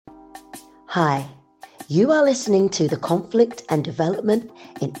Hi, you are listening to the Conflict and Development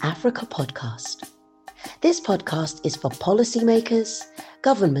in Africa podcast. This podcast is for policymakers,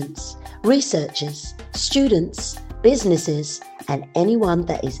 governments, researchers, students, businesses, and anyone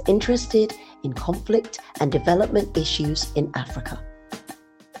that is interested in conflict and development issues in Africa.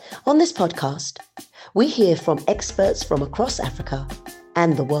 On this podcast, we hear from experts from across Africa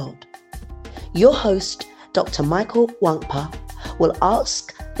and the world. Your host, Dr. Michael Wankpa, will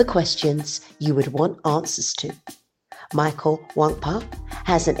ask the questions you would want answers to. Michael Wankpa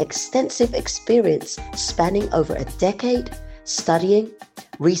has an extensive experience spanning over a decade studying,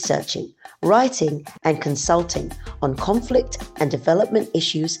 researching, writing, and consulting on conflict and development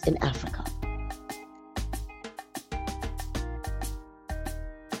issues in Africa.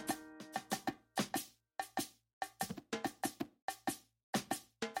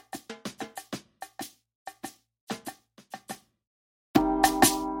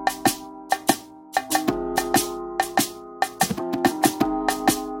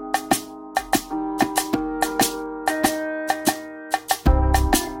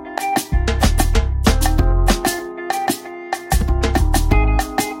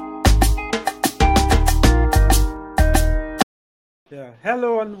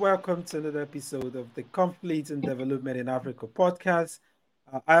 Hello and welcome to another episode of the Conflict and Development in Africa podcast.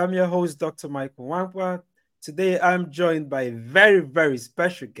 I am your host, Dr. Michael Wankpa. Today, I'm joined by a very, very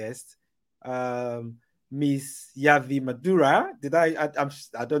special guest, Miss Yavi Madura.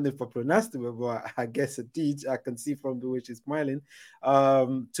 I don't know if I pronounced it well, but I guess I did. I can see from the way she's smiling.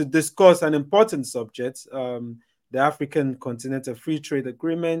 To discuss an important subject, the African Continental Free Trade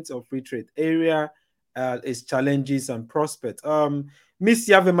Agreement or Free Trade Area, its challenges and prospects. Miss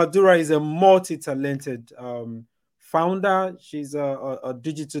Yavi Madura is a multi-talented founder. She's a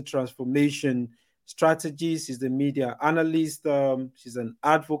digital transformation strategist. She's a media analyst. She's an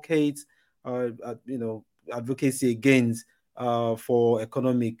advocate, advocacy against for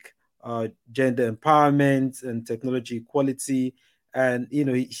economic gender empowerment and technology equality. And,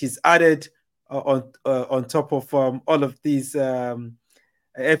 she's added on top of all of these African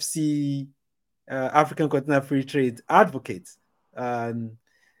Continental Free Trade advocates.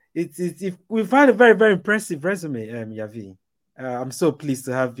 We've had a very, very impressive resume, Yavi. I'm so pleased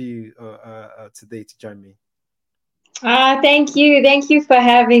to have you today to join me. Thank you. Thank you for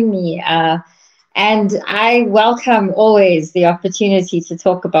having me. And I welcome always the opportunity to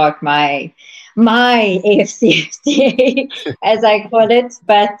talk about my AFCFTA, as I call it.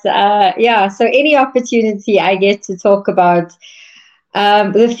 But so any opportunity I get to talk about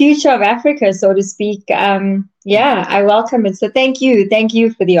the future of Africa, so to speak, I welcome it. So thank you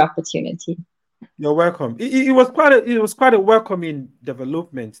for the opportunity. You're welcome. It was quite a welcoming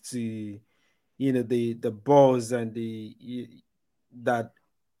development to, the buzz and that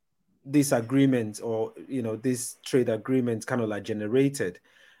this agreement or this trade agreement kind of like generated.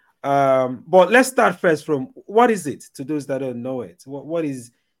 But let's start first from what is it to those that don't know it. What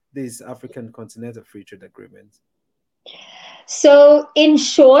is this African Continental Free Trade Agreement? So in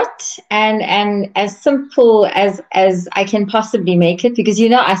short, and as simple as I can possibly make it, because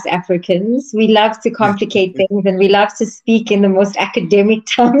us Africans, we love to complicate things and we love to speak in the most academic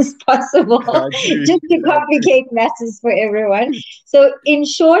terms possible, just to complicate matters for everyone. So in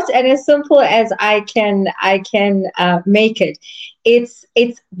short, and as simple as I can make it, it's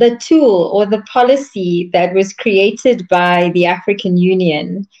the tool or the policy that was created by the African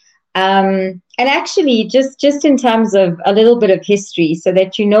Union. And actually, just in terms of a little bit of history, so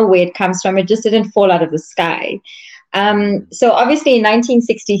that you know where it comes from, it just didn't fall out of the sky. So obviously in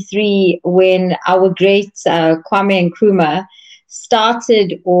 1963, when our great Kwame Nkrumah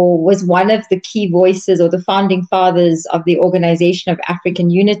started or was one of the key voices or the founding fathers of the Organization of African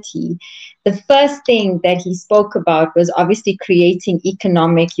Unity, the first thing that he spoke about was obviously creating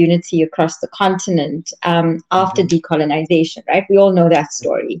economic unity across the continent after decolonization, right? We all know that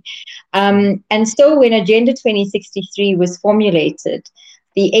story. And so when Agenda 2063 was formulated,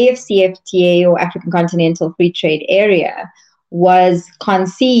 the AFCFTA or African Continental Free Trade Area was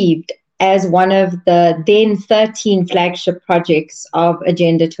conceived as one of the then 13 flagship projects of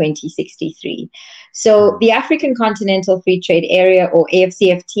Agenda 2063. So the African Continental Free Trade Area, or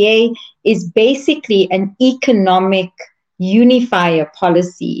AFCFTA, is basically an economic unifier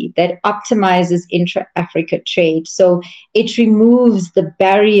policy that optimizes intra-Africa trade. So it removes the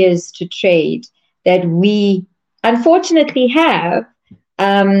barriers to trade that we unfortunately have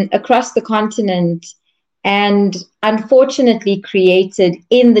across the continent, and unfortunately created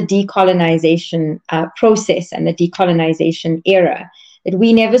in the decolonization process and the decolonization era that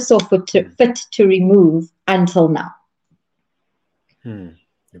we never saw fit to remove until now.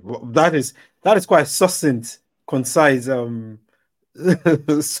 That is quite succinct, concise summary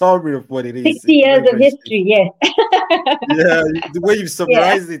of what it is. 60 It's years very, of very history, yes. yeah, the way you Yeah.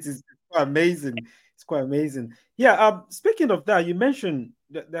 summarized it is quite amazing. It's quite amazing. Yeah. Speaking of that, you mentioned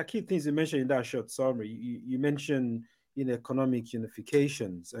the key things you mentioned in that short summary. You mentioned economic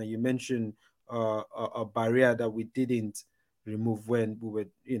unifications, and you mentioned a barrier that we didn't remove when we were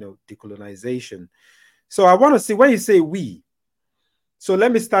decolonization. So I want to see when you say we. So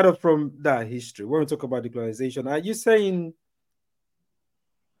let me start off from that history. When we talk about decolonization, are you saying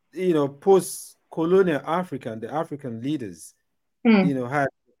post-colonial Africa and the African leaders, had the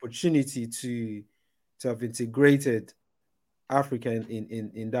opportunity to have integrated Africa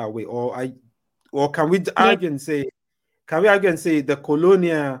in that way, or can we Yes. argue and say, the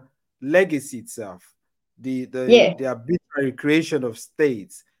colonial legacy itself, Yes. the arbitrary creation of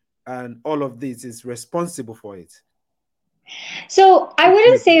states, and all of this is responsible for it? So I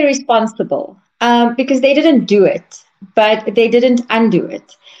wouldn't say responsible because they didn't do it, but they didn't undo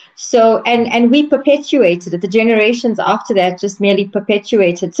it. So and we perpetuated it. The generations after that just merely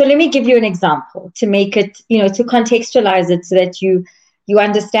perpetuated. So let me give you an example to make it, to contextualize it so that you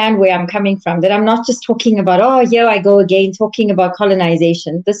understand where I'm coming from. That I'm not just talking about, oh, here I go again talking about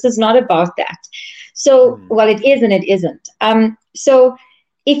colonization. This is not about that. So well, it is and it isn't. So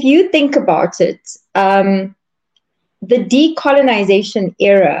if you think about it. The decolonization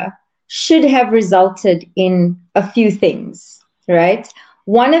era should have resulted in a few things, right?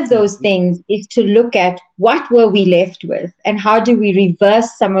 One of those things is to look at what were we left with and how do we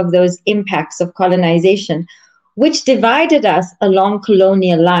reverse some of those impacts of colonization, which divided us along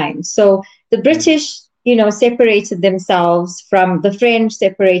colonial lines. So the British, separated themselves from the French,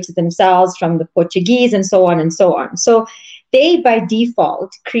 separated themselves from the Portuguese, and so on and so on. So they, by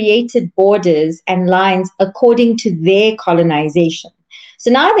default, created borders and lines according to their colonization. So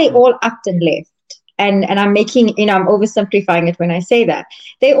now they all upped and left. And I'm making, I'm oversimplifying it when I say that.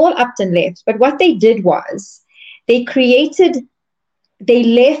 They all upped and left. But what they did was they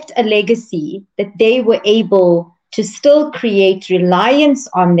left a legacy that they were able to still create reliance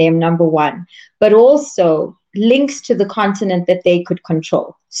on them, number one, but also links to the continent that they could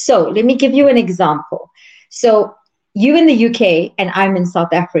control. So let me give you an example. So you in the UK and I'm in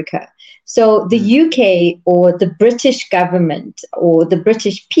South Africa. So the UK or the British government or the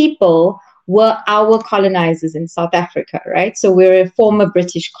British people were our colonizers in South Africa, right? So we're a former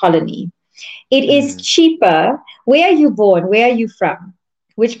British colony. It is cheaper. Where are you born? Where are you from?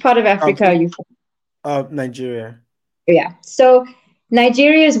 Which part of Africa are you from? Nigeria. Yeah. So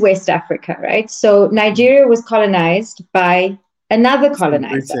Nigeria is West Africa, right? So Nigeria was colonized by another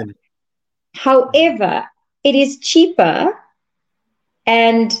colonizer. However, it is cheaper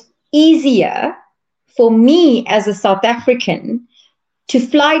and easier for me as a South African to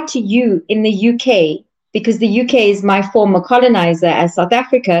fly to you in the UK, because the UK is my former colonizer as South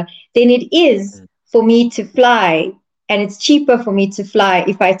Africa, than it is for me to fly, and it's cheaper for me to fly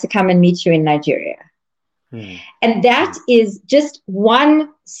if I had to come and meet you in Nigeria. And that is just one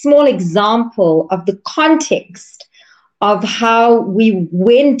small example of the context of how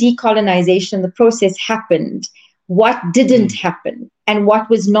when decolonization, the process happened, what didn't happen and what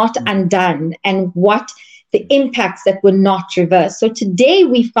was not undone and what the impacts that were not reversed. So today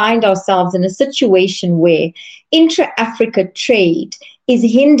we find ourselves in a situation where intra-Africa trade is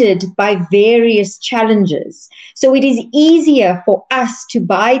hindered by various challenges. So it is easier for us to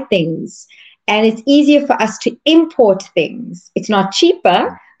buy things and it's easier for us to import things. It's not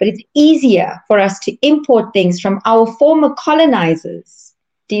cheaper, but it's easier for us to import things from our former colonizers.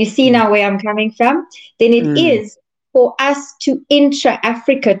 Do you see now where I'm coming from? Then it is for us to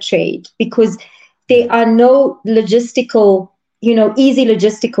intra-Africa trade, because there are no logistical, easy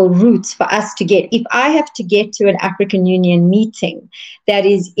logistical routes for us to get. If I have to get to an African Union meeting that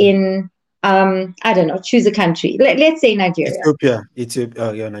is in, I don't know, choose a country. Let's say Nigeria.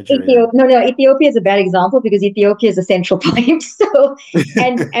 Ethiopia. Yeah, Nigeria. Ethiopia is a bad example because Ethiopia is a central point. So,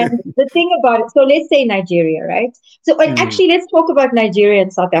 and the thing about it, so let's say Nigeria, right? So actually, let's talk about Nigeria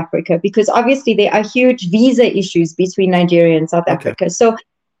and South Africa, because obviously there are huge visa issues between Nigeria and South Africa. So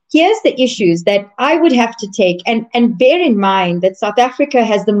here's the issues that I would have to take, and bear in mind that South Africa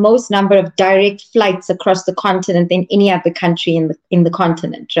has the most number of direct flights across the continent than any other country in the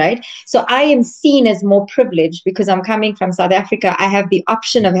continent, right? So I am seen as more privileged because I'm coming from South Africa. I have the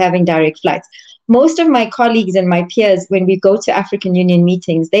option of having direct flights. Most of my colleagues and my peers, when we go to African Union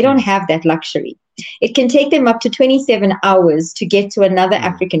meetings, they don't have that luxury. It can take them up to 27 hours to get to another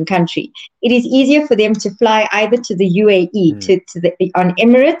African country. It is easier for them to fly either to the UAE, on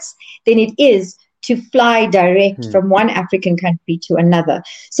Emirates, than it is to fly direct from one African country to another.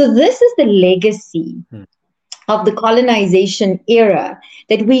 So this is the legacy of the colonization era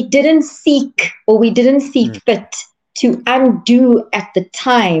that we didn't seek, or we didn't see fit to undo at the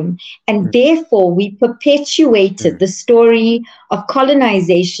time. And therefore, we perpetuated the story of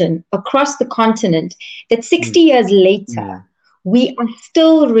colonization across the continent, that 60 years later, we are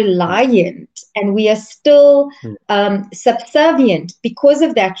still reliant and we are still subservient because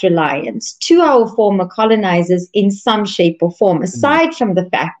of that reliance to our former colonizers in some shape or form, aside from the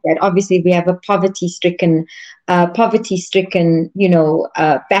fact that obviously we have a poverty-stricken,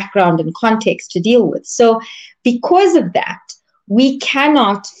 background and context to deal with. So because of that, we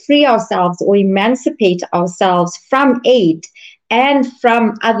cannot free ourselves or emancipate ourselves from aid and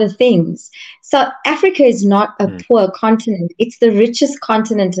from other things. So Africa is not a poor continent. It's the richest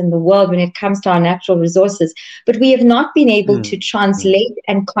continent in the world when it comes to our natural resources. But we have not been able to translate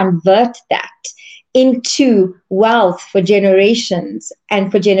and convert that into wealth for generations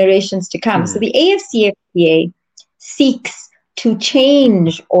and for generations to come. So the AFCFTA seeks to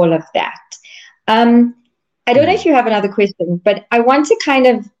change all of that. I don't know if you have another question, but I want to kind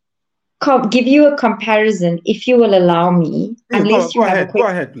of give you a comparison, if you will allow me. Unless you have a question. Go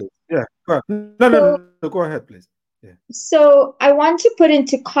ahead, please. Yeah, go ahead. No, go ahead, please. Yeah. So I want to put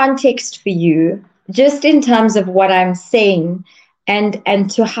into context for you, just in terms of what I'm saying, and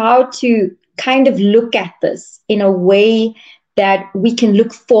to how to kind of look at this in a way that we can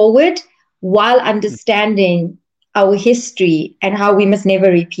look forward while understanding our history and how we must never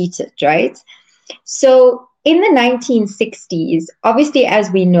repeat it, right? So in the 1960s, obviously, as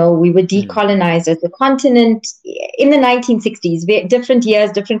we know, we were decolonized as a continent. In the 1960s, different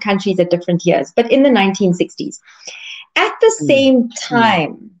years, different countries at different years, but in the 1960s. At the same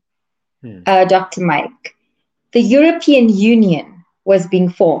time, Dr. Mike, the European Union was being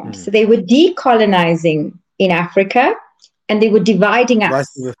formed. So they were decolonizing in Africa and they were dividing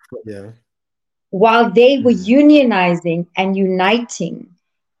us while they were unionizing and uniting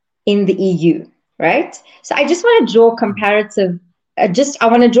in the EU. Right? So I just want to draw comparative, I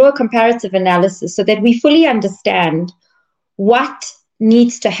want to draw a comparative analysis so that we fully understand what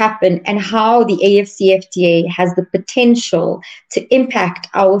needs to happen and how the AFCFTA has the potential to impact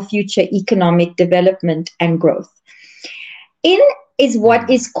our future economic development and growth. Is what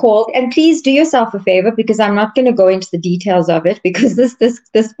is called, and please do yourself a favor, because I'm not going to go into the details of it, because this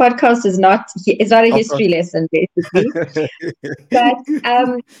podcast is not a history lesson, basically. But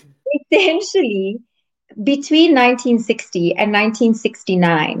essentially, between 1960 and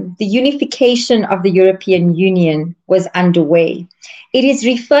 1969, the unification of the European Union was underway. It is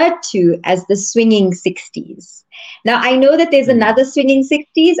referred to as the swinging 60s. Now, I know that there's another swinging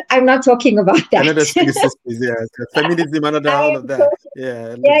 60s. I'm not talking about that. Another swinging 60s, yeah. Feminism, all of that.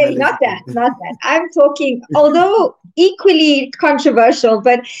 Not that. I'm talking, although equally controversial,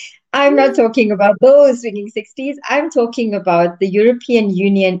 but I'm not talking about those swinging 60s. I'm talking about the European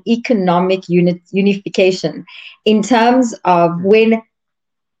Union economic unification in terms of when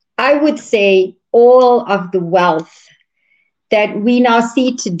I would say all of the wealth that we now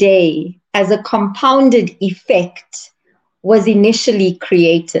see today as a compounded effect was initially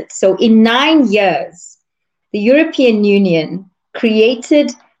created. So in 9 years, the European Union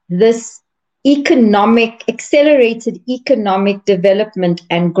created this accelerated economic development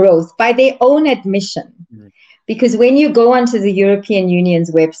and growth by their own admission. Because when you go onto the European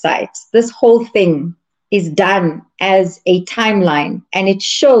Union's website, this whole thing is done as a timeline, and it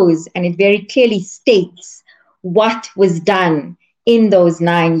shows and it very clearly states what was done in those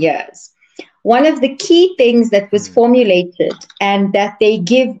 9 years. One of the key things that was formulated and that they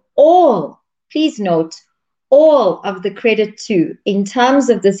give please note, all of the credit to in terms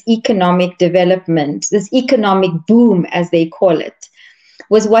of this economic development, this economic boom, as they call it,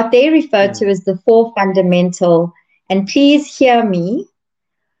 was what they refer to as the 4 fundamental, and please hear me,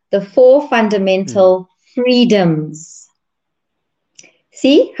 the 4 fundamental freedoms.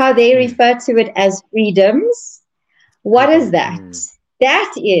 See how they refer to it as freedoms? What is that?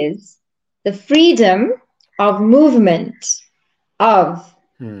 That is the freedom of movement, of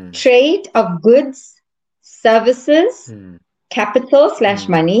trade, of goods, services, capital /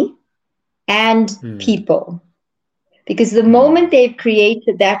 money, and people. Because the moment they've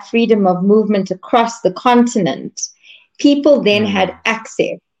created that freedom of movement across the continent, people then had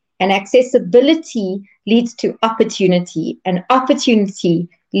access, and accessibility leads to opportunity, and opportunity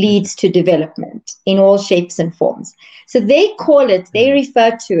leads to development in all shapes and forms. So they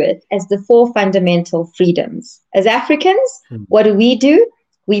refer to it as the 4 fundamental freedoms. As Africans, what do?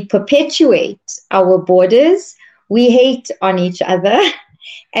 We perpetuate our borders. We hate on each other.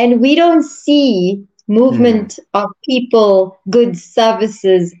 And we don't see movement of people, goods,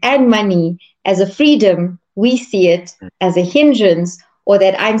 services, and money as a freedom. We see it as a hindrance, or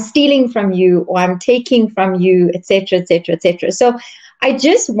that I'm stealing from you, or I'm taking from you, etc., etc., etc. So I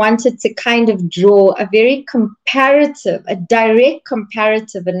just wanted to kind of draw a very comparative, a direct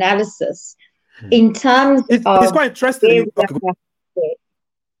comparative analysis in terms It's of quite interesting. where we Okay. are.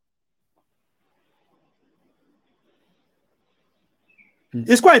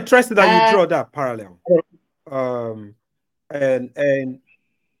 It's quite interesting that you draw that parallel, and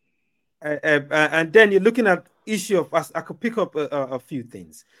then you're looking at issue of. I could pick up a few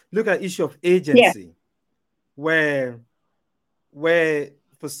things. Look at issue of agency, where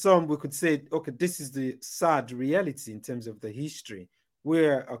for some we could say, okay, this is the sad reality in terms of the history.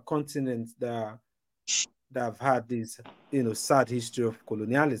 We're a continent that have had this, sad history of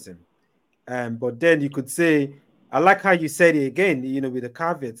colonialism. But then you could say, I like how you said it again, with the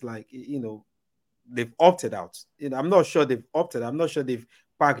caveats, like, they've opted out. I'm not sure they've opted. I'm not sure they've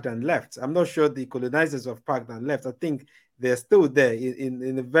packed and left. I'm not sure the colonizers have packed and left. I think they're still there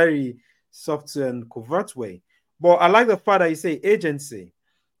in a very soft and covert way. But I like the fact that you say agency,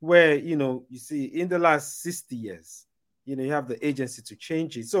 where, you see in the last 60 years, you have the agency to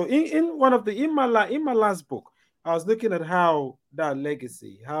change it. So in my last book, I was looking at how that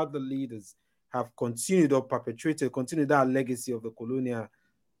legacy, how the leaders have continued or continued that legacy of the colonial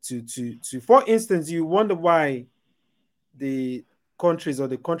to for instance, you wonder why the countries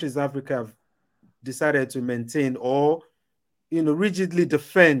in Africa have decided to maintain or rigidly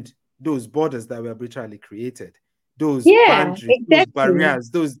defend those borders that were arbitrarily created, those boundaries, those barriers,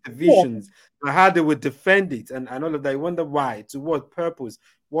 those divisions, and how they would defend it, and all of that. You wonder why, to what purpose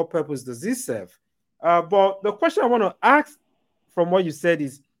does this serve? But the question I want to ask from what you said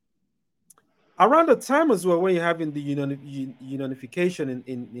is, around the time as well, when you're having the unification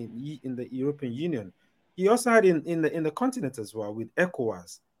in the European Union, you also had in the continent as well, with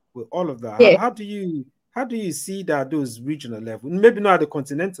ECOWAS, with all of that. Yeah. How do you see that those regional level, maybe not at the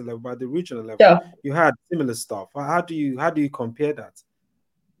continental level, but at the regional level, you had similar stuff? How do you compare that?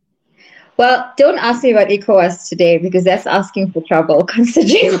 Well, don't ask me about ECOWAS today, because that's asking for trouble,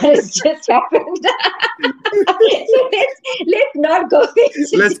 considering what has just happened. So let's not go there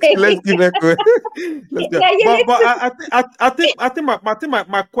today. Let's give ECOWAS. I think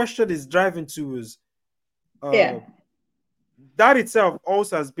my question is driving towards that itself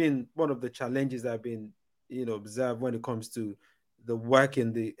also has been one of the challenges that have been observed when it comes to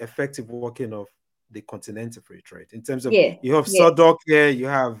the effective working of the continental free trade, in terms of you have SODOC here, you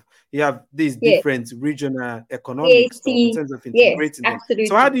have these different regional economic stuff in terms of integrating them.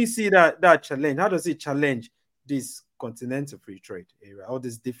 So how do you see that challenge? How does it challenge this continental free trade area, all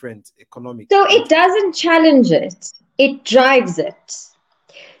these different economic? So it doesn't challenge it; it drives it.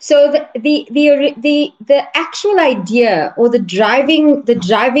 So the actual idea, or the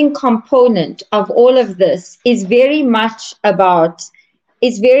driving component of all of this is very much about.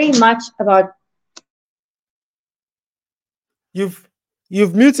 You've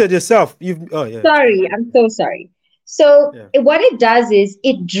muted yourself. Sorry, I'm so sorry. So what it does is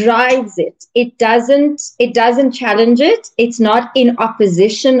it drives it. It doesn't challenge it. It's not in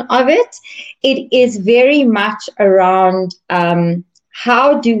opposition of it. It is very much around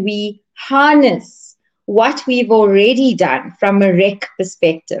how do we harness what we've already done from a REC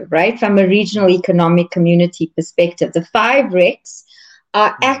perspective, right? From a regional economic community perspective. The 5 RECs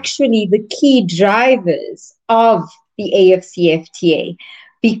are actually the key drivers of the AFCFTA,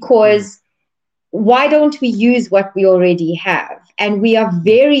 because why don't we use what we already have? And we are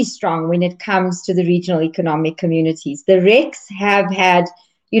very strong when it comes to the regional economic communities. The RECs have had,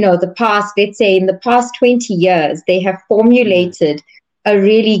 the past, let's say in the past 20 years, they have formulated a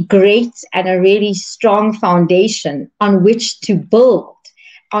really great and a really strong foundation on which to build,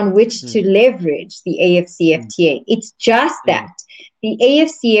 on which to leverage the AFCFTA. It's just that the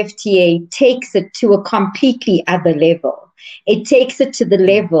AFCFTA takes it to a completely other level. It takes it to the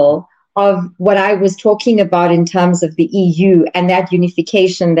level of what I was talking about in terms of the EU and that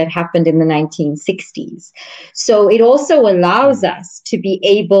unification that happened in the 1960s. So it also allows us to be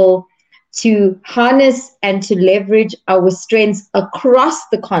able to harness and to leverage our strengths across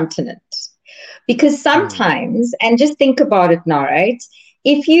the continent. Because sometimes, and just think about it now, right?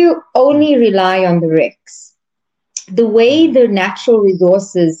 If you only rely on the RECs, the way the natural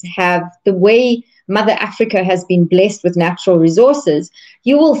resources the way Mother Africa has been blessed with natural resources,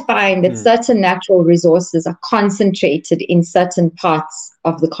 you will find that certain natural resources are concentrated in certain parts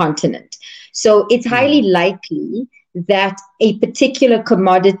of the continent. So it's highly likely that a particular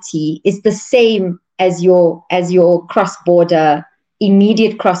commodity is the same as your cross-border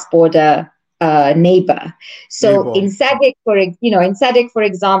immediate cross-border neighbor. So in SADC, for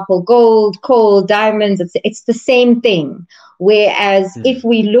example, gold, coal, diamonds, it's the same thing. Whereas if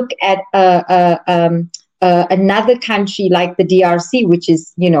we look at another country like the DRC, which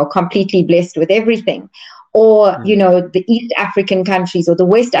is, completely blessed with everything, or, the East African countries or the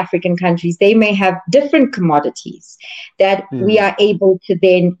West African countries, they may have different commodities that we are able to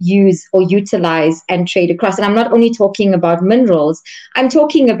then use or utilize and trade across. And I'm not only talking about minerals, I'm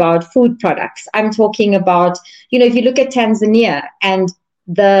talking about food products. I'm talking about, if you look at Tanzania and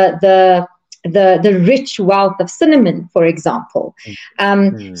the rich wealth of cinnamon, for example.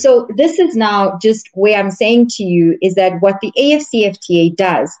 So this is now just where I'm saying to you is that what the AFCFTA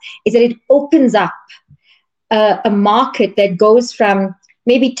does is that it opens up a market that goes from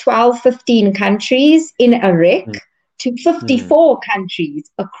maybe 12, 15 countries in a REC to 54 countries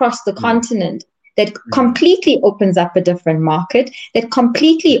across the continent. That completely opens up a different market, that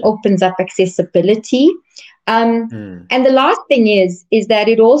completely opens up accessibility. And the last thing is that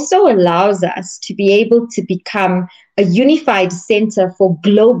it also allows us to be able to become a unified center for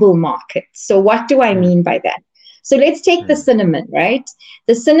global markets. So what do I mean by that? So let's take the cinnamon, right?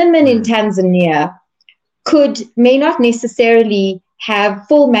 The cinnamon in Tanzania may not necessarily have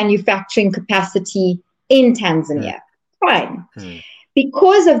full manufacturing capacity in Tanzania. Fine.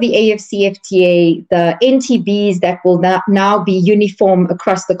 Because of the AFCFTA, the NTBs that will now be uniform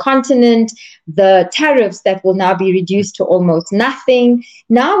across the continent, the tariffs that will now be reduced to almost nothing,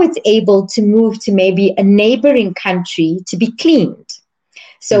 now it's able to move to maybe a neighboring country to be cleaned.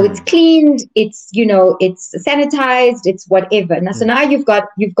 So it's cleaned, it's, it's sanitized, it's whatever. Now, so now you've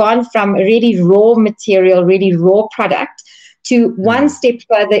gone from a really raw material, really raw product to one step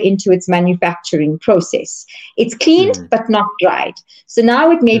further into its manufacturing process. It's cleaned, but not dried. So now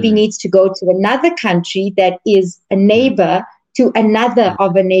it maybe needs to go to another country that is a neighbor to another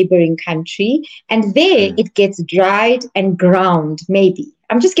of a neighboring country. And there it gets dried and ground, maybe.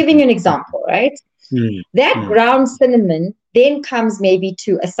 I'm just giving you an example, right? That ground cinnamon then comes maybe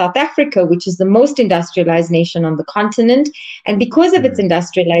to a South Africa, which is the most industrialized nation on the continent. And because of its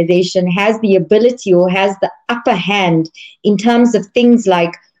industrialization, has the ability or has the upper hand in terms of things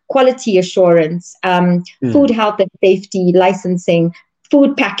like quality assurance, food health and safety, licensing,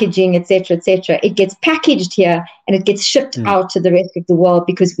 food packaging, etc., etc. It gets packaged here and it gets shipped out to the rest of the world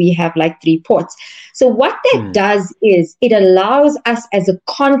because we have like 3 ports. So what that does is it allows us as a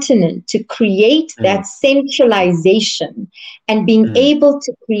continent to create that centralization and being able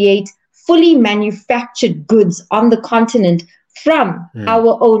to create fully manufactured goods on the continent from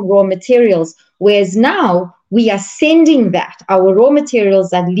our own raw materials. Whereas now we are sending that, our raw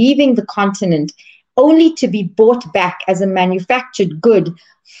materials are leaving the continent only to be bought back as a manufactured good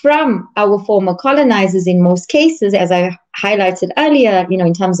from our former colonizers in most cases, as I highlighted earlier,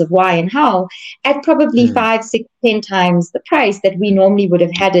 in terms of why and how, at probably 5, 6, 10 times the price that we normally would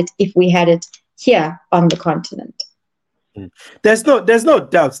have had it if we had it here on the continent. There's no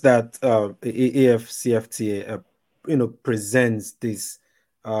doubt that AFCFTA presents this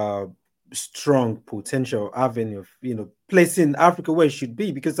strong potential avenue of placing Africa where it should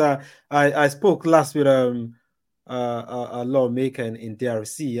be, because I spoke last with a lawmaker in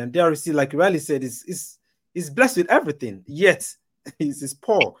DRC, and DRC, like Riley said, is blessed with everything, yet is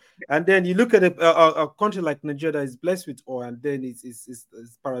poor. And then you look at a country like Nigeria that is blessed with oil, and then it's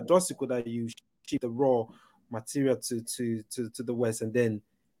paradoxical that you ship the raw material to the West and then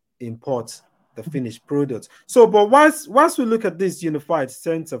import the finished product. So, but once we look at this unified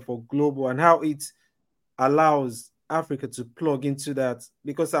center for global and how it allows Africa to plug into that,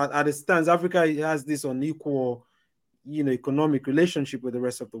 because at the stands, Africa has this unequal, economic relationship with the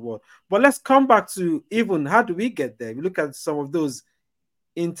rest of the world. But let's come back to even how do we get there? We look at some of those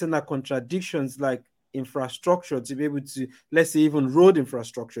internal contradictions, like infrastructure, to be able to, let's say, even road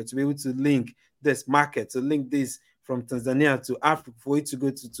infrastructure, to be able to link this market, to link this from Tanzania to Africa, for it to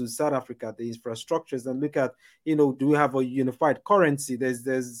go to South Africa, the infrastructures, and look at, do we have a unified currency?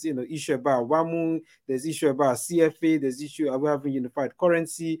 There's issue about WAMU, there's issue about CFA, there's issue of having unified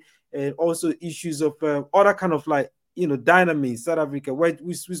currency, and also issues of other kind of like, dynamics. South Africa,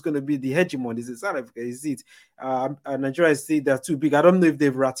 who's going to be the hegemon? Is it South Africa? Is it Nigeria? Say they're too big. I don't know if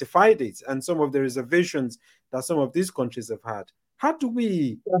they've ratified it, and some of the reservations that some of these countries have had. How do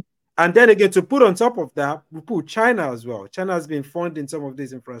we? And then again, to put on top of that, we put China as well. China has been funding some of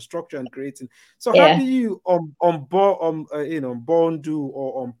this infrastructure and creating. So how do you undo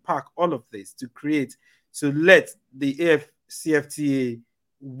or unpack all of this to let the AFCFTA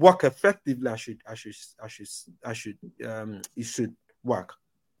work effectively? It should work.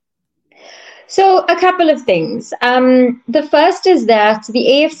 So a couple of things. The first is that the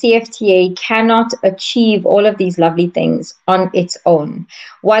AFCFTA cannot achieve all of these lovely things on its own.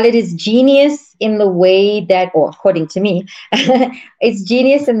 While it is genius in the way that, or according to me, it's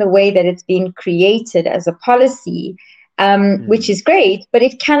genius in the way that it's been created as a policy, which is great, but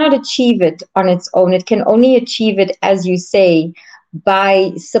it cannot achieve it on its own. It can only achieve it, as you say,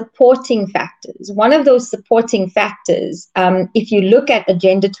 by supporting factors. One of those supporting factors, if you look at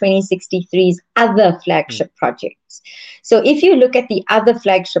Agenda 2063's other flagship projects. So if you look at the other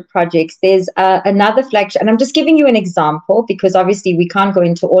flagship projects, there's another flagship, and I'm just giving you an example because obviously we can't go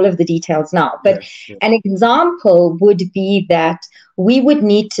into all of the details now, but an example would be that we would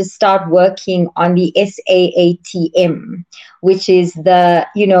need to start working on the SAATM, which is the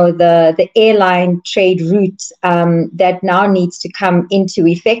airline trade route that now needs to come into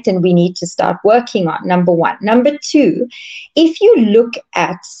effect, and we need to start working on, number one. Number two, if you look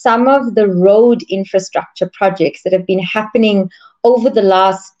at some of the road infrastructure projects that have been happening over the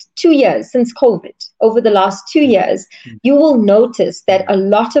last 2 years, since COVID, over the last 2 years, you will notice that a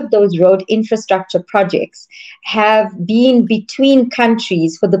lot of those road infrastructure projects have been between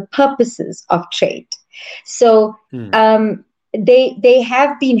countries for the purposes of trade. So they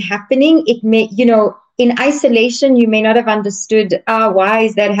have been happening. It may, in isolation, you may not have understood, why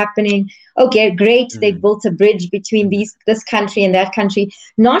is that happening? Okay, great, they built a bridge between this country and that country,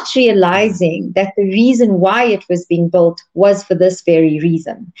 not realizing that the reason why it was being built was for this very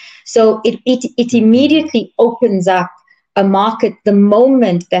reason. So it immediately opens up a market the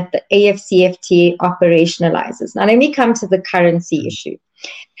moment that the AFCFTA operationalizes. Now, let me come to the currency issue.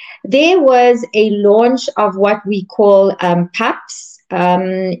 There was a launch of what we call PAPS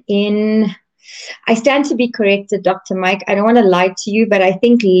I stand to be corrected, Dr. Mike. I don't want to lie to you, but I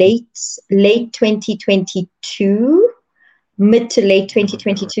think late 2022, mid to late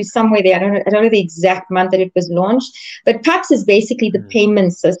 2022, somewhere there. I don't know the exact month that it was launched. But PAPS is basically the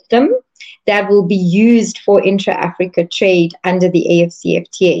payment system that will be used for intra-Africa trade under the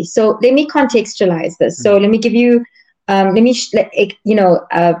AFCFTA. So let me contextualize this. So let me give you,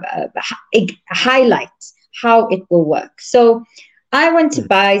 highlight how it will work. So I want to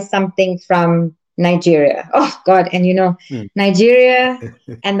buy something from Nigeria. Oh, God. And, Nigeria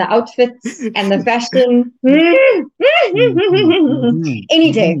and the outfits and the fashion.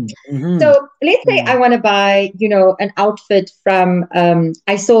 Any day. So let's say I want to buy, an outfit from,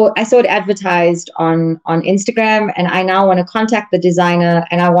 I saw it advertised on Instagram, and I now want to contact the designer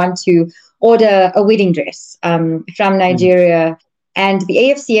and I want to order a wedding dress from Nigeria. And the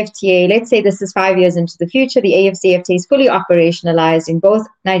AFCFTA, let's say this is 5 years into the future, the AFCFTA is fully operationalized in both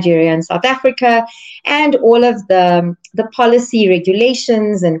Nigeria and South Africa, and all of the policy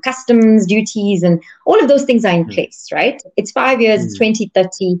regulations and customs duties and all of those things are in place, right? It's 5 years, it's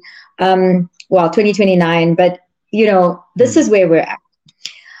 2030, 2029, but, this is where we're at.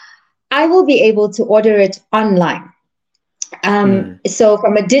 I will be able to order it online. So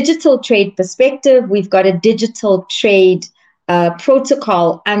from a digital trade perspective, we've got a digital trade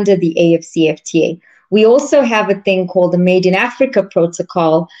protocol under the AFCFTA. We also have a thing called the Made in Africa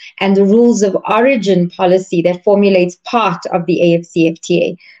protocol and the rules of origin policy that formulates part of the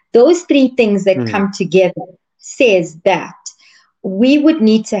AFCFTA. Those three things that come together says that we would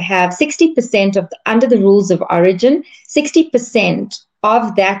need to have 60% under the rules of origin, 60%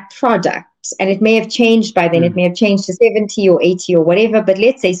 of that product, and it may have changed by then, it may have changed to 70 or 80 or whatever, but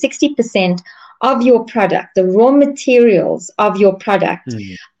let's say 60% of your product, the raw materials of your product,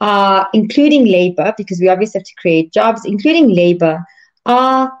 including labor, because we obviously have to create jobs, including labor,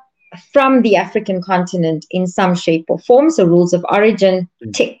 are from the African continent in some shape or form. So rules of origin,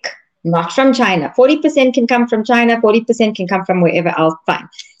 tick. Not from China. 40% can come from China, 40% can come from wherever else, fine.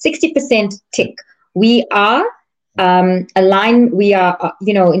 60% tick. We are aligned, we are,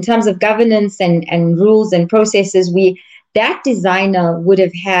 in terms of governance and rules and processes, that designer would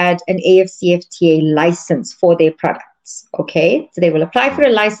have had an AFCFTA license for their products, okay? So they will apply for a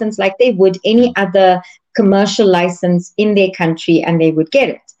license like they would any other commercial license in their country, and they would get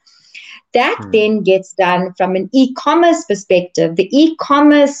it. That then gets done from an e-commerce perspective. The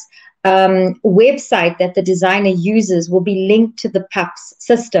e-commerce website that the designer uses will be linked to the PAPS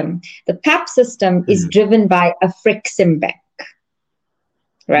system. The PAPS system is driven by a Frexim bank,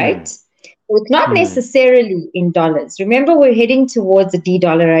 right? So it's not necessarily in dollars. Remember, we're heading towards a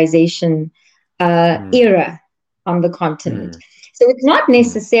de-dollarization era on the continent. So it's not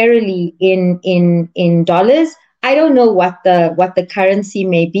necessarily in dollars. I don't know what the currency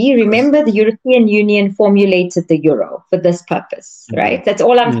may be. Remember, the European Union formulated the euro for this purpose, right? That's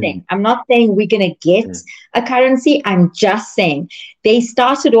all I'm saying. I'm not saying we're going to get a currency. I'm just saying they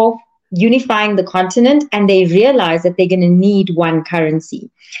started off unifying the continent, and they realize that they're going to need one currency.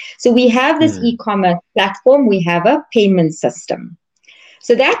 So we have this e-commerce platform, we have a payment system.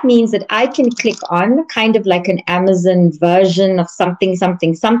 So that means that I can click on kind of like an Amazon version of something,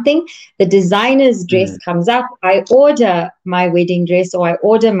 something, something. The designer's dress comes up. I order my wedding dress, or I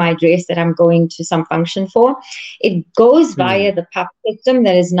order my dress that I'm going to some function for. It goes via the PUP system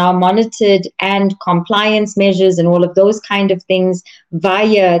that is now monitored, and compliance measures and all of those kind of things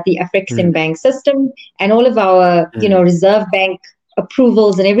via the Afrexim Bank system. And all of our, Reserve Bank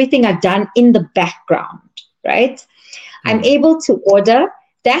approvals and everything are done in the background, right? I'm able to order.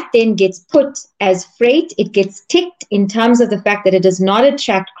 That then gets put as freight. It gets ticked in terms of the fact that it does not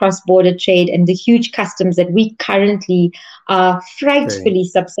attract cross-border trade and the huge customs that we currently are frightfully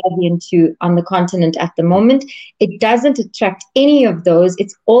subservient to on the continent at the moment. It doesn't attract any of those.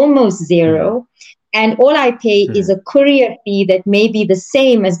 It's almost zero. And all I pay is a courier fee that may be the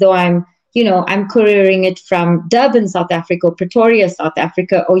same as though I'm couriering it from Durban, South Africa, or Pretoria, South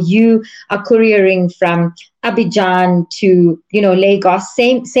Africa, or you are couriering from Abidjan to, Lagos,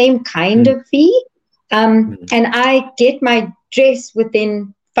 same kind of fee. And I get my dress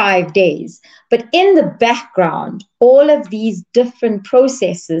within 5 days. But in the background, all of these different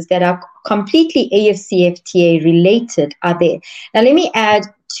processes that are completely AFCFTA related are there. Now, let me add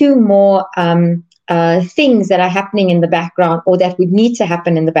two more things that are happening in the background, or that would need to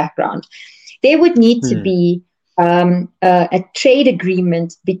happen in the background. There would need to be a trade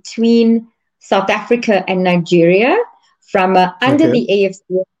agreement between South Africa and Nigeria from under the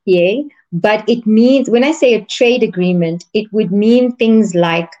AFCFTA. But it means, when I say a trade agreement, it would mean things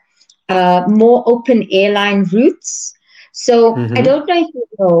like more open airline routes. So I don't know if you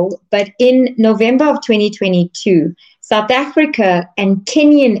know, but in November of 2022, South Africa and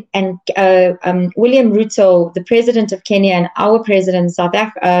Kenyan and William Ruto, the president of Kenya, and our president,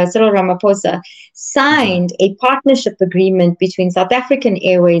 Cyril Ramaphosa, signed a partnership agreement between South African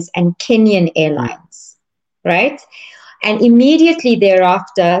Airways and Kenyan Airlines, right? And immediately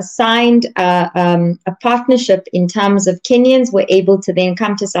thereafter signed a partnership in terms of Kenyans were able to then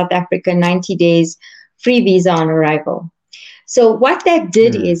come to South Africa 90 days free visa on arrival. So what that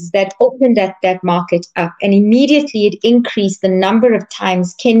did is that opened that market up, and immediately it increased the number of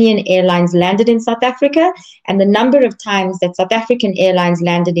times Kenyan airlines landed in South Africa and the number of times that South African airlines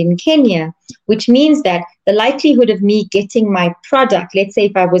landed in Kenya, which means that the likelihood of me getting my product, let's say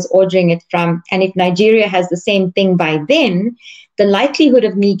if I was ordering it from, and if Nigeria has the same thing by then, the likelihood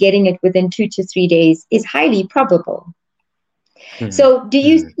of me getting it within 2 to 3 days is highly probable. So do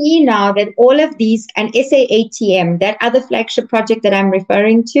you see now that all of these, and SAATM, that other flagship project that I'm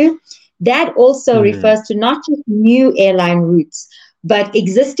referring to, that also refers to not just new airline routes, but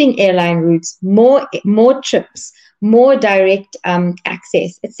existing airline routes, more trips, more direct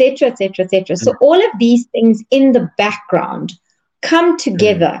access, etc., etc., etc. So all of these things in the background come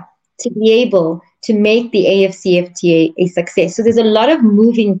together to be able to make the AFCFTA a success. So there's a lot of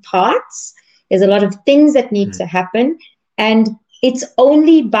moving parts. There's a lot of things that need to happen. And it's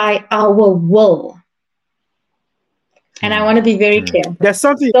only by our will. And I want to be very clear. There's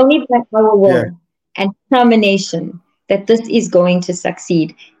something. It's only by our will and determination that this is going to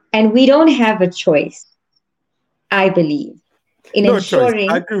succeed. And we don't have a choice, I believe, in ensuring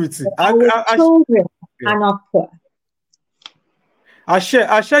I agree with you. our children are not poor. I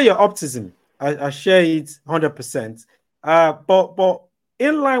share your optimism. I share it 100%. But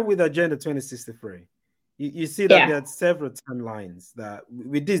in line with Agenda 2063, you see that there are several timelines that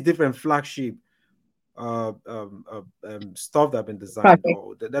with these different flagship stuff that have been designed,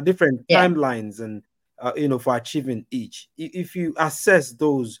 or the different timelines and for achieving each. If you assess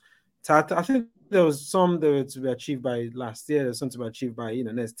those, I think there was some that were to be achieved by last year. There's some to be achieved by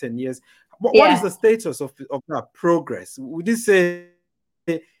next 10 years. What is the status of that progress? Would you say,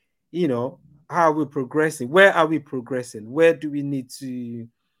 how are we progressing? Where are we progressing? Where do we need to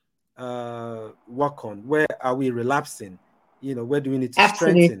work on? Where are we relapsing? Where do we need to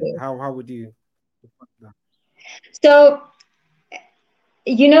strengthen? How would you? So,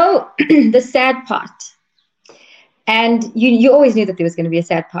 the sad part, and you always knew that there was going to be a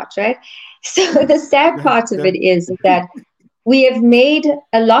sad part, right? So the sad part of it is that we have made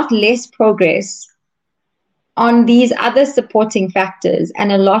a lot less progress on these other supporting factors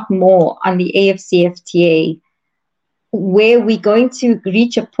and a lot more on the AFCFTA, where we're going to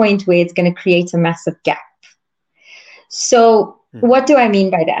reach a point where it's going to create a massive gap. So what do I mean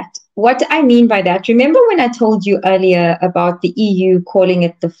by that? What I mean by that, remember when I told you earlier about the EU calling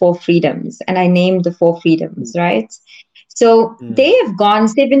it the 4 freedoms, and I named the 4 freedoms, right? So they have gone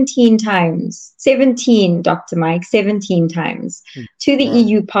 17 times, 17, Dr. Mike, 17 times to the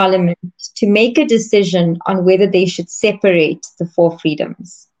EU Parliament to make a decision on whether they should separate the four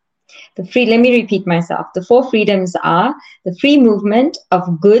freedoms. Let me repeat myself. The four freedoms are the free movement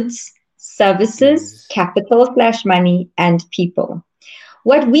of goods, services, capital / money, and people.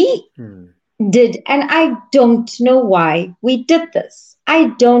 What we did, and I don't know why we did this.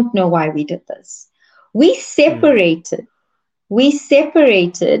 We separated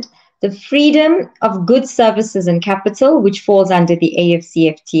the freedom of goods, services, and capital, which falls under the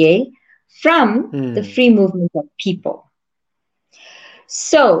AFCFTA, from the free movement of people.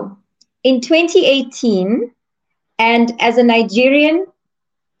 So in 2018, and as a Nigerian,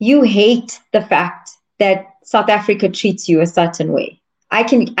 you hate the fact that South Africa treats you a certain way. I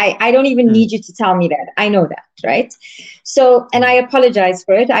don't even need you to tell me that. I know that, right? So, and I apologize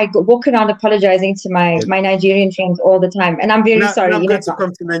for it. I walk around apologizing to my Nigerian friends all the time. And I'm very sorry. I'm going to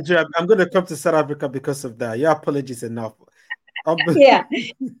come to Nigeria. I'm going to come to South Africa because of that. Your apologies enough. Yeah.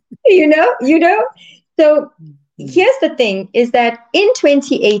 You know. So here's the thing, is that in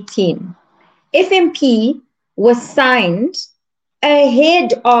 2018, FMP was signed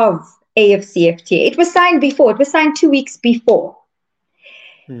ahead of AFCFTA. It was signed before. It was signed 2 weeks before.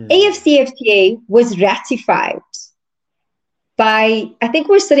 AFCFTA was ratified by, I think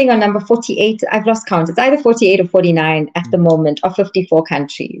we're sitting on number 48. I've lost count. It's either 48 or 49 at the moment, of 54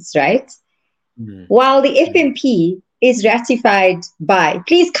 countries, right? While the FMP is ratified by,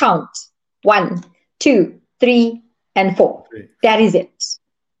 please count, 1, 2, 3, and 4. That is it.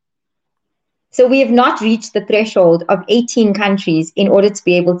 So we have not reached the threshold of 18 countries in order to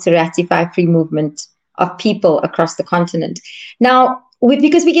be able to ratify free movement of people across the continent. Now,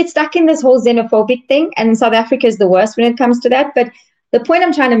 because we get stuck in this whole xenophobic thing, and South Africa is the worst when it comes to that. But the point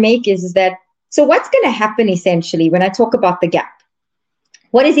I'm trying to make is that, so what's going to happen essentially when I talk about the gap?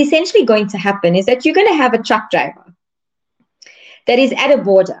 What is essentially going to happen is that you're going to have a truck driver that is at a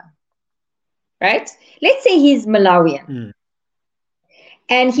border, right? Let's say he's Malawian.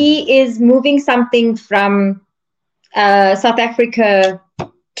 And he is moving something from South Africa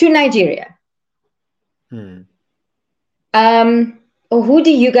to Nigeria. Who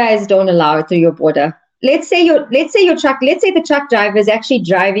do you guys don't allow through your border? Let's say the truck driver is actually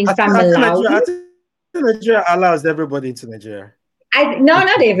driving from Malawi. I think Nigeria allows everybody into Nigeria. No,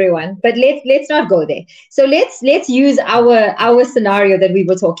 not everyone, but let's not go there. So let's use our scenario that we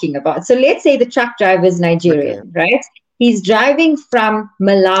were talking about. So let's say the truck driver is Nigerian, right? He's driving from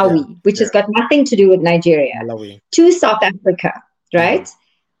Malawi, which has got nothing to do with Nigeria, to South Africa, right?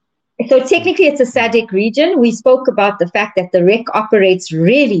 So technically it's a SADC region. We spoke about the fact that the REC operates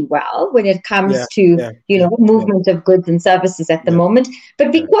really well when it comes to movement of goods and services at the moment.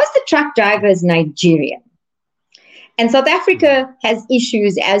 But because the truck driver is Nigerian, and South Africa has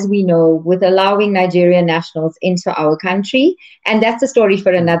issues, as we know, with allowing Nigerian nationals into our country. And that's a story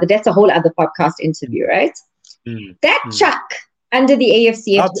for that's a whole other podcast interview, right? That chuck under the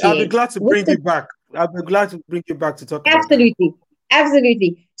AFCFTA. I'll be glad to bring you back. I'll be glad to bring you back to talk about that.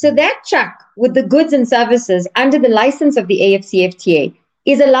 Absolutely. So that chuck with the goods and services under the license of the AFCFTA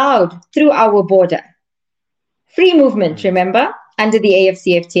is allowed through our border. Free movement, remember, under the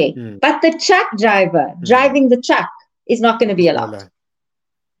AFCFTA. But the truck driver driving the truck is not going to be allowed.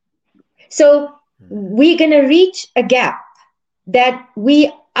 So we're going to reach a gap that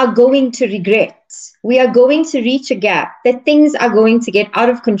we are going to regret. We are going to reach a gap that things are going to get out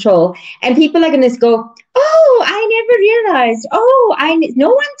of control, and people are going to go, "Oh, I never realized. Oh, no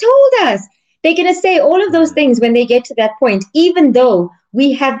one told us." They're going to say all of those things when they get to that point, even though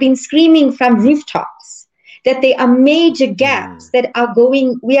we have been screaming from rooftops that there are major gaps that are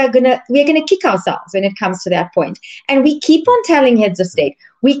going. We are going to kick ourselves when it comes to that point, and we keep on telling heads of state,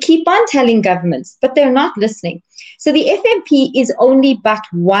 we keep on telling governments, but they're not listening. So the FMP is only but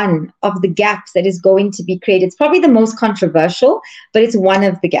one of the gaps that is going to be created. It's probably the most controversial, but it's one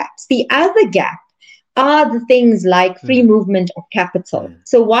of the gaps. The other gap are the things like free movement of capital.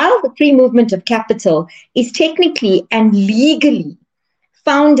 So while the free movement of capital is technically and legally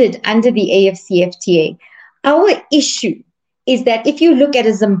founded under the AFCFTA, our issue is that if you look at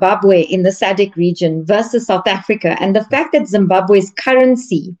a Zimbabwe in the SADC region versus South Africa, and the fact that Zimbabwe's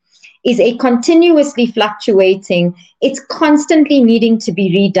currency is a continuously fluctuating, it's constantly needing to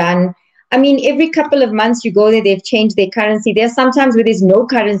be redone. I mean, every couple of months you go there, they've changed their currency. There's sometimes where there's no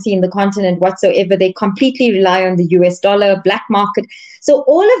currency in the continent whatsoever. They completely rely on the US dollar, black market. So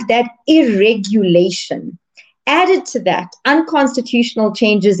all of that irregulation, added to that, unconstitutional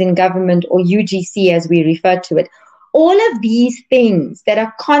changes in government, or UGC as we refer to it, all of these things that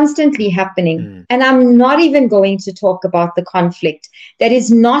are constantly happening, and I'm not even going to talk about the conflict that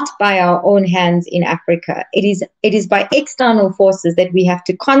is not by our own hands in Africa. It is by external forces that we have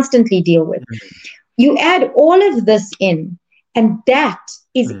to constantly deal with. You add all of this in, and that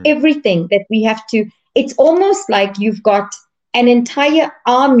is everything that we have to. It's almost like you've got an entire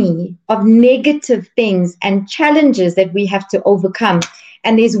army of negative things and challenges that we have to overcome.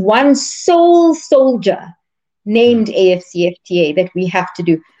 And there's one sole soldier named AFCFTA that we have to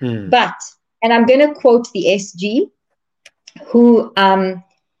do. But, and I'm going to quote the SG, who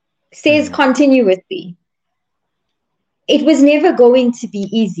says continuously, it was never going to be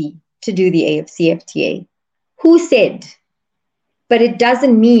easy to do the AFCFTA. Who said? But it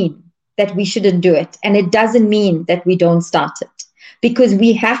doesn't mean that we shouldn't do it. And it doesn't mean that we don't start it, because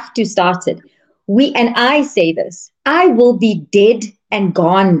we have to start it. And I say this, I will be dead and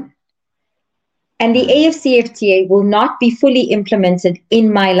gone. And the AFCFTA will not be fully implemented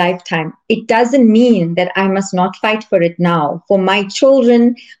in my lifetime. It doesn't mean that I must not fight for it now, for my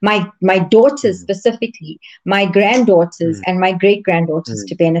children, my daughters specifically, my granddaughters and my great-granddaughters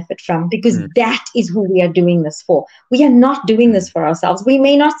to benefit from, because that is who we are doing this for. We are not doing this for ourselves. We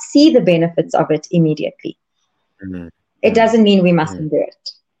may not see the benefits of it immediately. It doesn't mean we mustn't do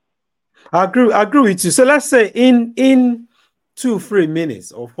it. I agree with you. So let's say in 2-3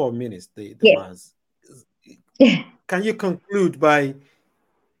 minutes or 4 minutes, the mass. Can you conclude by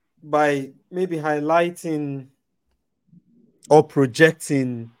maybe highlighting or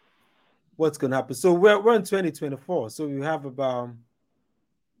projecting what's going to happen? So we're in 2024. So we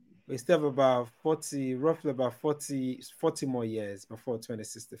still have about 40 more years before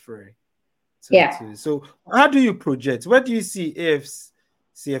 2063. So how do you project? Where do you see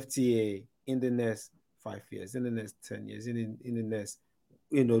AFCFTA in the next 5 years, in the next 10 years, in the next,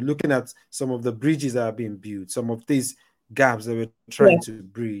 looking at some of the bridges that are being built, some of these gaps that we're trying to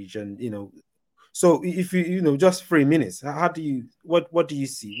bridge, and so if you just 3 minutes, what do you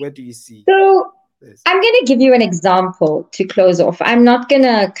see? Where do you see? So I'm going to give you an example to close off. I'm not going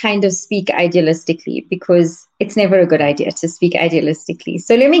to kind of speak idealistically, because it's never a good idea to speak idealistically.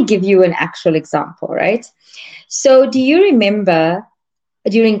 So let me give you an actual example, right? So do you remember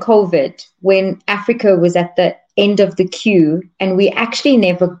during COVID, when Africa was at the end of the queue and we actually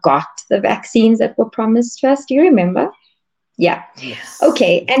never got the vaccines that were promised to us? Do you remember? Yeah. Yes.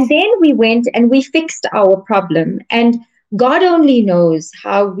 Okay. And then we went and we fixed our problem. And God only knows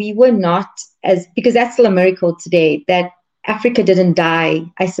how we were not because that's still a miracle today, that Africa didn't die,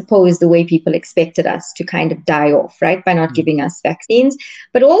 I suppose, the way people expected us to kind of die off, right? By not giving us vaccines.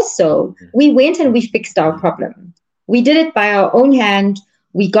 But also, we went and we fixed our problem. We did it by our own hand.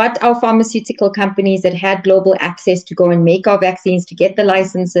 We got our pharmaceutical companies that had global access to go and make our vaccines, to get the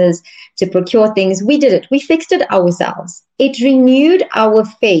licenses, to procure things. We did it. We fixed it ourselves. It renewed our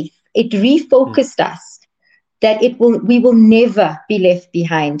faith. It refocused us that we will never be left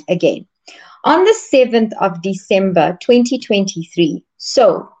behind again. On the 7th of December, 2023,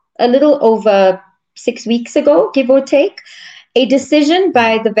 so a little over 6 weeks ago, give or take, a decision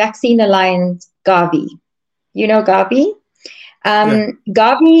by the Vaccine Alliance, Gavi. You know Gavi?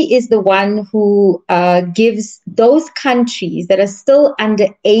 Gavi is the one who gives those countries that are still under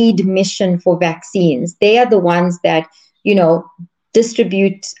aid mission for vaccines. They are the ones that,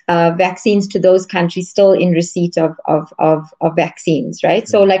 distribute vaccines to those countries still in receipt of vaccines, right?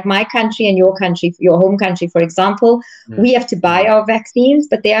 So like my country and your country, your home country, for example, we have to buy our vaccines,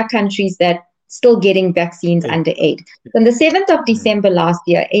 but there are countries that still getting vaccines under aid. On the 7th of December last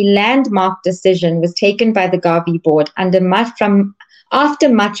year, a landmark decision was taken by the Gavi board after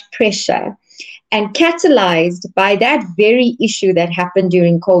much pressure, and catalyzed by that very issue that happened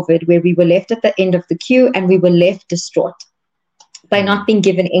during COVID, where we were left at the end of the queue and we were left distraught by not being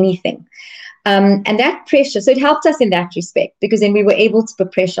given anything. And that pressure, so it helped us in that respect, because then we were able to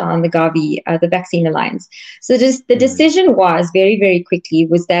put pressure on the Gavi, the Vaccine Alliance. So the decision was very, very quickly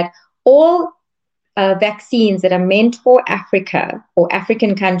was that all vaccines that are meant for Africa or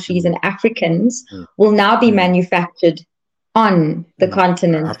African countries and Africans will now be manufactured on the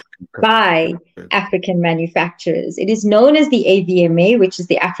continent by African manufacturers. It is known as the AVMA, which is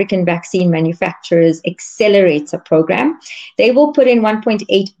the African Vaccine Manufacturers Accelerator Program. They will put in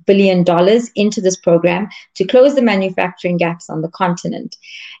 $1.8 billion into this program to close the manufacturing gaps on the continent.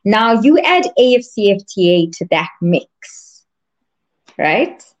 Now, you add AFCFTA to that mix,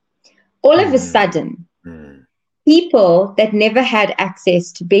 right? All of a sudden, people that never had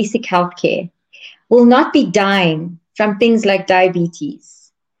access to basic healthcare will not be dying from things like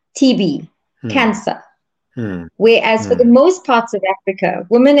diabetes, TB, cancer, Whereas for the most parts of Africa,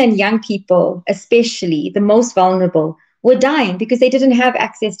 women and young people, especially the most vulnerable, were dying because they didn't have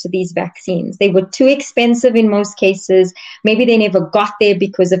access to these vaccines. They were too expensive in most cases. Maybe they never got there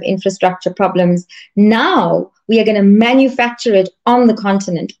because of infrastructure problems. Now we are going to manufacture it on the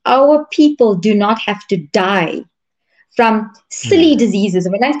continent. Our people do not have to die from silly diseases.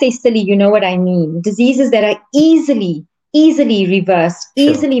 And when I say silly, you know what I mean. Diseases that are easily reversed,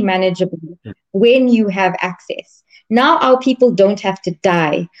 easily manageable when you have access. Now our people don't have to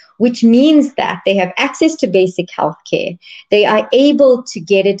die, which means that they have access to basic health care. They are able to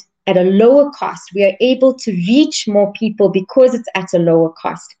get it at a lower cost. We are able to reach more people because it's at a lower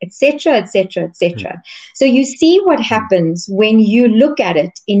cost, etc., etc., etc. So you see what happens when you look at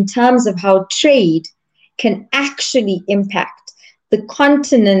it in terms of how trade can actually impact the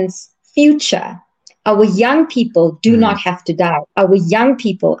continent's future. Our young people do not have to die. Our young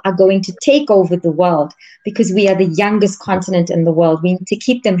people are going to take over the world because we are the youngest continent in the world. We need to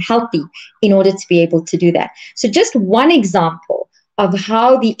keep them healthy in order to be able to do that. So just one example of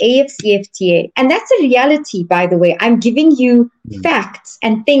how the AFCFTA, and that's a reality, by the way. I'm giving you facts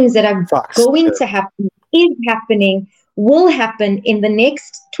and things that are going to happen, is happening, will happen in the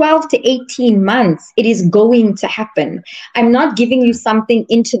next 12 to 18 months. It is going to happen. I'm not giving you something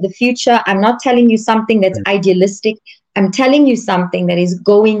into the future. I'm not telling you something that's idealistic. I'm telling you something that is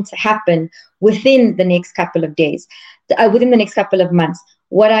going to happen within the next couple of days, within the next couple of months.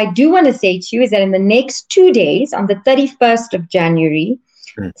 What I do want to say to you is that in the next 2 days, on the 31st of January,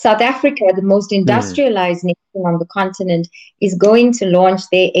 South Africa, the most industrialized nation on the continent, is going to launch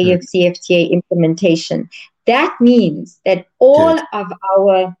their AFCFTA implementation. That means that all of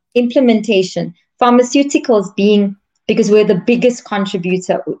our implementation, pharmaceuticals being, because we're the biggest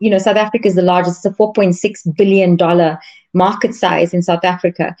contributor, South Africa is the largest, it's a $4.6 billion market size in South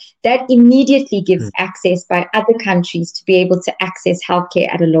Africa. That immediately gives access by other countries to be able to access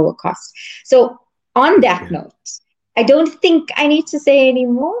healthcare at a lower cost. So on that note, I don't think I need to say any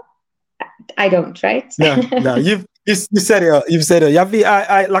more. I don't, right? No, you said it. You've said it. Yavi,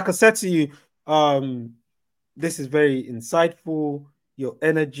 I like I said to you, this is very insightful. Your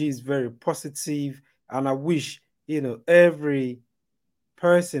energy is very positive, and I wish every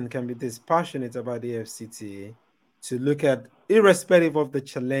person can be this passionate about the FCTA to look at, irrespective of the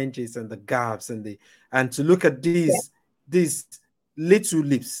challenges and the gaps and to look at these little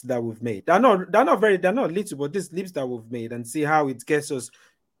leaps that we've made. They're not little, but these leaps that we've made, and see how it gets us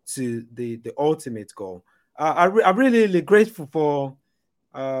to the ultimate goal. I'm really grateful for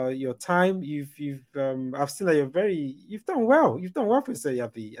your time. I've seen that you've done well. You've done well for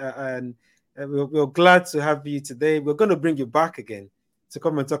Yavi, and we're glad to have you today. We're going to bring you back again to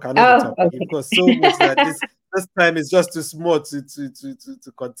come and talk another topic. Okay. You've got so much that this time is just too small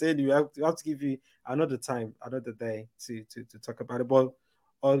to contain. You have to give you another time, another day to talk about it. But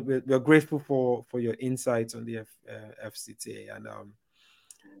we're grateful for your insights on the FCTA, and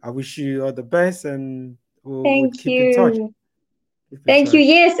I wish you all the best, and we'll keep in touch. Thank you.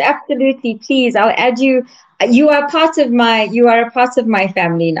 Yes, absolutely. Please, I'll add you. You are a part of my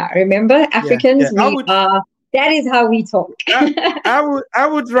family now. Remember, Africans, that is how we talk. I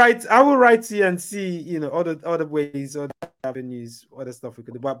would write to you and see, other ways, other avenues, other stuff we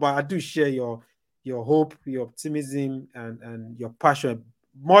could do. But I do share your hope, your optimism, and your passion.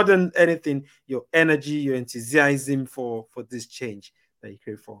 More than anything, your energy, your enthusiasm for this change that you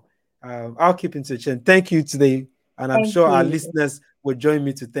crave for. I'll keep in touch, and thank you today. And I'm sure our listeners will join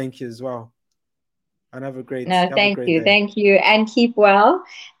me to thank you as well. And have a great day. Thank you, and keep well.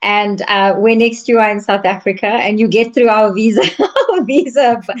 And when next you are in South Africa and you get through our visa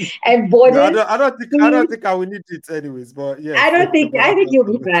and borders, I don't think I will need it anyways. But yeah, I think you'll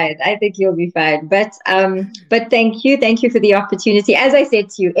be fine. I think you'll be fine. But thank you for the opportunity. As I said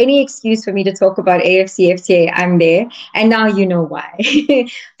to you, any excuse for me to talk about AFCFTA, I'm there, and now you know why.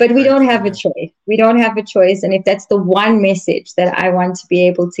 But we don't have a choice. We don't have a choice. And if that's the one message that I want to be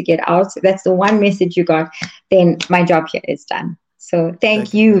able to get out, if that's the one message you got, then my job here is done. So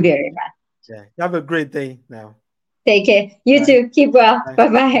thank you very much. Yeah. Have a great day now. Take care. You too. Keep well.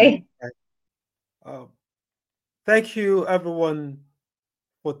 Bye-bye. Thank you, everyone,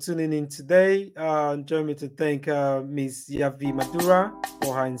 for tuning in today. Join me to thank Ms. Yavi Madura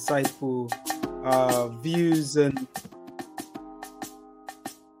for her insightful views in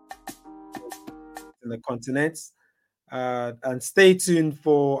the continents. And stay tuned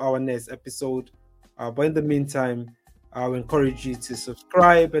for our next episode. But in the meantime, I'll encourage you to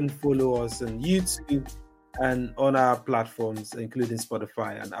subscribe and follow us on YouTube and on our platforms, including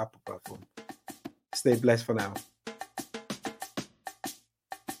Spotify and Apple platform. Stay blessed for now.